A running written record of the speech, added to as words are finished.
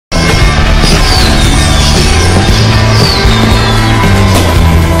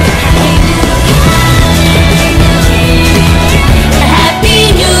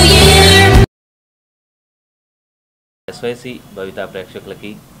SYC భవిత ప్రేక్షకులకి,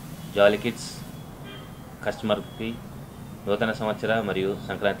 జాలీ kids కస్టమర్కి నూతన సంవత్సర మరియు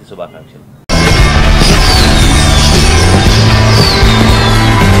సంక్రాంతి శుభాకాంక్షలు.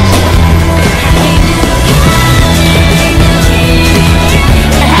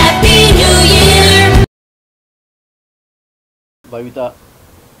 భవిత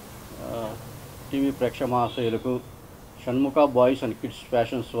టీవీ ప్రేక్షక మహాశయులకు Shanmukha boys and kids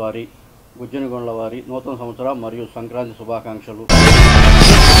fashions వారి గుజ్జనగొండ్ల వారి నూతన సంవత్సర మరియు సంక్రాంతి శుభాకాంక్షలు.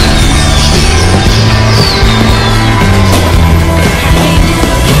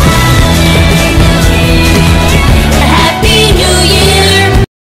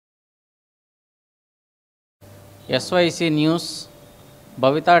 ఎస్వైసి న్యూస్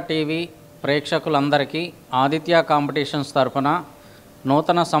భవిత టీవీ ప్రేక్షకులందరికీ ఆదిత్య కాంపిటీషన్స్ తరఫున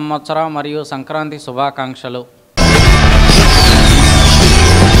నూతన సంవత్సర మరియు సంక్రాంతి శుభాకాంక్షలు.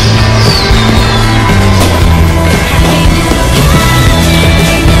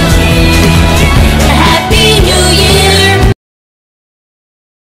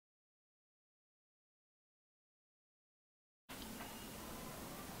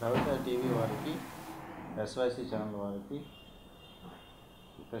 భవిత టీవీ వారికి, ఎస్వైసి ఛానల్ వారికి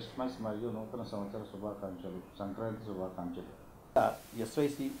క్రిస్మస్ మరియు నూతన సంవత్సర శుభాకాంక్షలు, సంక్రాంతి శుభాకాంక్షలు.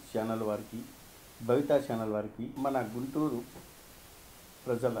 ఎస్వైసి ఛానల్ వారికి, భవిత ఛానల్ వారికి, మన గుంటూరు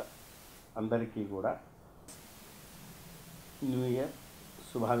ప్రజల అందరికీ కూడా న్యూ ఇయర్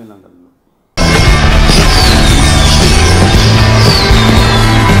శుభాభినందనలు.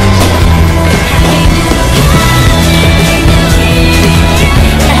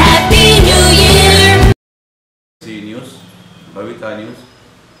 న్యూస్ భవిత న్యూస్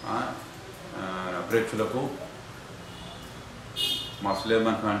ప్రేక్షకులకు మా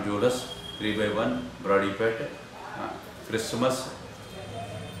సులేమాన్ ఖాన్ జ్యువెలర్స్ 3/1 బ్రాడీపేట్ క్రిస్మస్,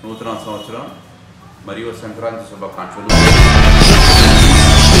 నూతన సంవత్సరం మరియు సంక్రాంతి శుభాకాంక్షలు.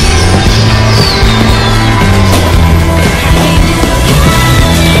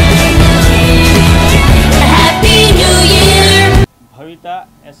 భవిత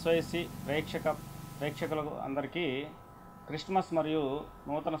ఎస్వైసి ప్రేక్షకులకు అందరికీ క్రిస్మస్ మరియు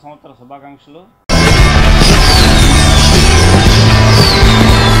నూతన సంవత్సర శుభాకాంక్షలు.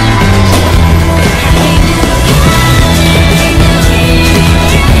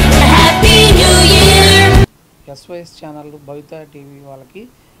 ఎస్వైఎస్ ఛానల్ భవిత టీవీ వాళ్ళకి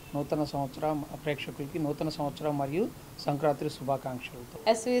నూతన సంవత్సరం, ప్రేక్షకులకి నూతన సంవత్సరం మరియు సంక్రాంతి శుభాకాంక్షలతో.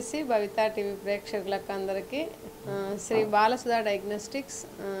 ఎస్విసి భవిత టీవీ ప్రేక్షకులకు అందరికీ Shri బాలసుధా diagnostics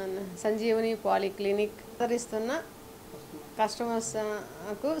Sanjeevani polyclinic ధరిస్తున్న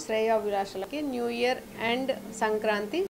కస్టమర్స్కు శ్రేయోభిలాషులకి new year and Sankranti